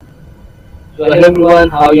So hello everyone,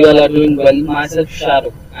 how you all are doing? Well, myself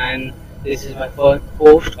Shahrukh, and this is my first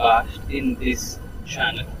postcast in this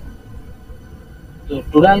channel. So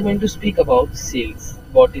today I'm going to speak about sales.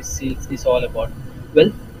 What is sales is all about?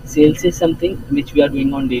 Well, sales is something which we are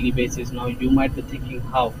doing on daily basis. Now you might be thinking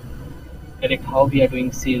how, correct? How we are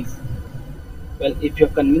doing sales? Well, if you're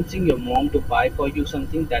convincing your mom to buy for you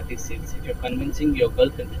something, that is sales. If you're convincing your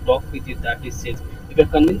girlfriend to talk with you, that is sales. If you're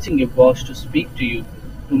convincing your boss to speak to you,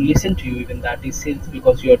 to listen to you, even that is sales,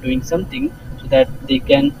 because you are doing something so that you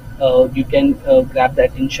can grab the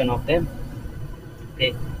attention of them.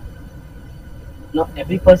 Okay. Now,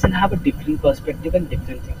 every person have a different perspective and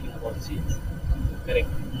different thinking about sales. Correct.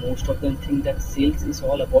 Most of them think that sales is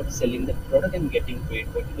all about selling the product and getting paid.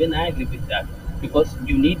 But even I agree with that because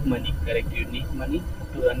you need money. Correct. You need money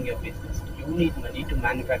to run your business. You need money to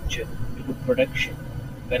manufacture, to do production.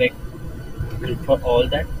 Correct. And for all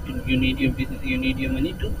that, you need your business. You need your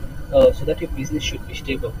money to so that your business should be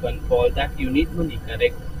stable. And for all that, you need money.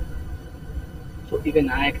 Correct. So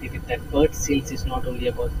even I agree with that. But sales is not only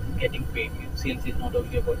about getting paid. Sales is not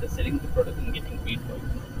only about the selling the product and getting paid for it.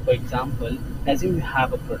 For example, as you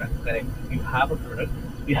have a product, correct? You have a product,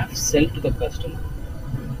 you have to sell to the customer.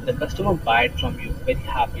 The customer buy it from you very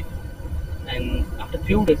happily. And after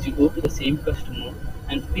few days, you go to the same customer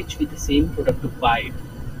and pitch with the same product to buy it.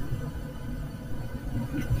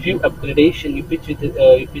 Few upgradation, you pitch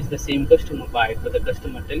the same customer buy it, but the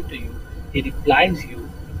customer tell to you, he replies you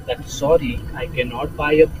that sorry, I cannot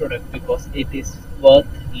buy your product because it is worth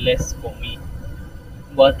less for me.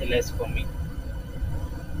 Worth less for me.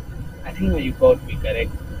 I think now you got me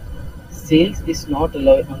correct. Sales is not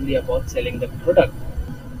only about selling the product.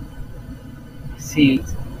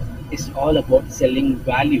 Sales is all about selling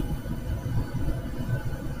value.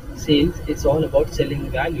 Sales is all about selling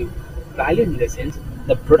value. Value in the sense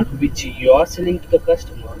the product which you are selling to the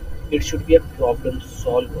customer, it should be a problem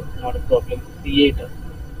solver, not a problem creator.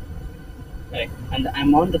 Right? And the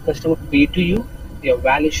amount the customer pay to you, your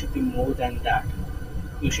value should be more than that.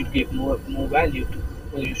 You should give more value to,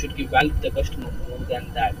 or you should give value to the customer more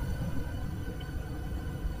than that.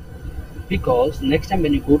 Because next time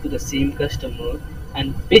when you go to the same customer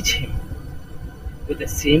and pitch him with the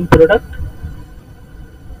same product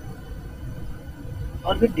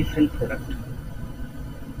or with different product,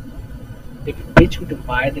 if you pitch him to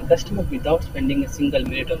buy the customer without spending a single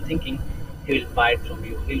minute on thinking, he will buy it from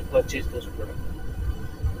you. He will purchase those products.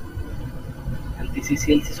 And this is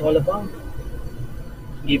sales is all about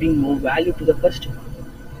giving more value to the customer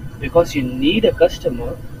because you need a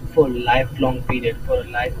customer for lifelong period, for a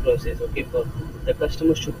life process. Okay, for the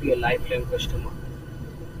customer should be a lifelong customer.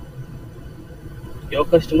 Your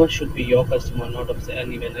customer should be your customer, not of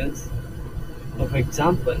anyone else. So for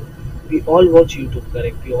example, we all watch YouTube,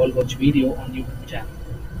 correct? We all watch video on YouTube channel.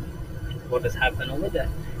 What has happened over there?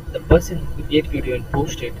 The person who create video and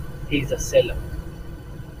post it, he is a seller.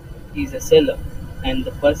 He is a seller, and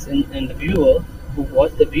the person and the viewer who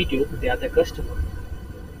watch the video, they are the customer.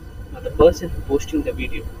 Now the person who posting the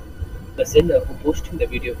video, the seller who posting the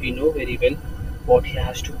video, he know very well what he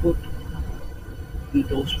has to put in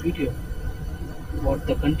those video, what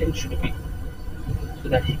the content should be, so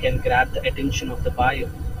that he can grab the attention of the buyer.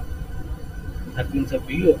 That means a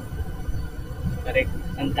viewer, correct?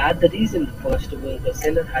 And that the reason first of all the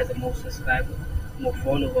seller has a more subscriber, more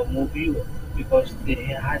follower, more viewer because he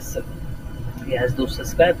has those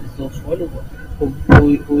subscribers, those followers who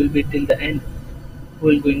will be till the end, who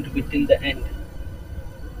will going to be till the end,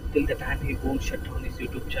 till the time he won't shut down his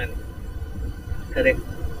YouTube channel. Correct.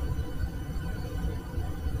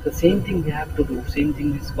 The same thing we have to do. Same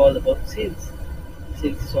thing is called about sales.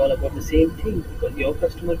 Sales is all about the same thing because your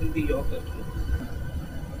customer will be your customer.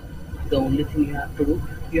 The only thing you have to do,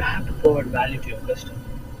 you have to provide value to your customer.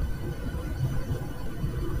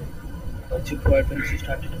 Once you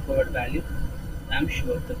started to provide value, I'm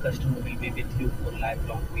sure the customer will be with you for a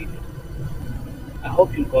lifelong period. I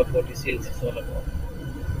hope you got what your sales is all about.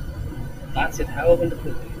 That's it. Have a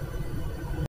wonderful day.